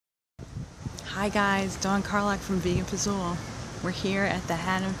Hi guys, Dawn Carlock from Vegan Fazool. We're here at the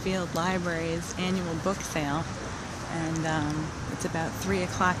Haddonfield Library's annual book sale, and it's about 3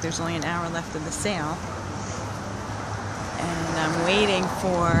 o'clock. There's only an hour left of the sale, and I'm waiting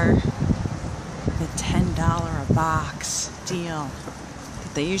for the $10 a box deal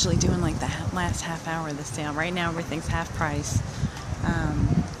that they usually do in like the last half hour of the sale. Right now everything's half price,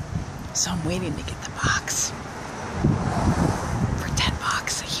 so I'm waiting to get the box for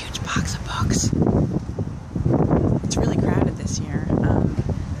 $10, a huge box of books. It's really crowded this year.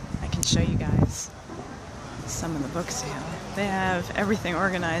 I can show you guys some of the book sale. They have everything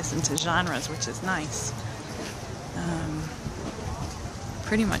organized into genres, which is nice.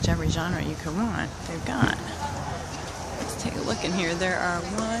 Pretty much every genre you could want, they've got. Let's take a look in here. There are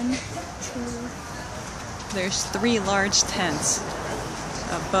there's 3 large tents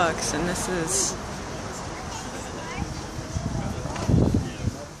of books, and this is,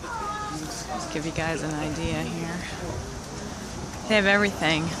 just give you guys an idea here. They have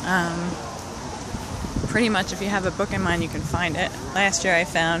everything. Pretty much if you have a book in mind, you can find it. Last year I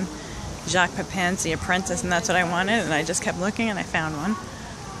found Jacques Pepin's The Apprentice, and that's what I wanted, and I just kept looking and I found one.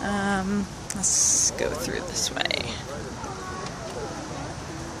 Let's go through this way.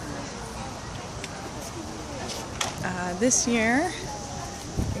 This year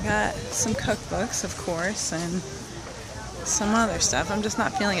I got some cookbooks, of course, and some other stuff. I'm just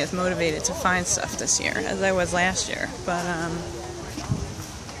not feeling as motivated to find stuff this year as I was last year, but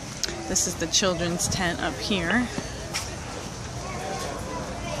this is the children's tent up here.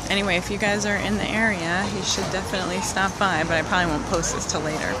 Anyway, if you guys are in the area, you should definitely stop by, but I probably won't post this till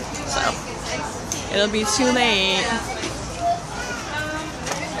later, so it'll be too late.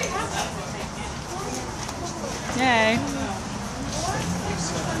 Yay.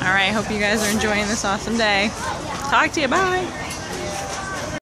 Alright, hope you guys are enjoying this awesome day. Talk to you, bye!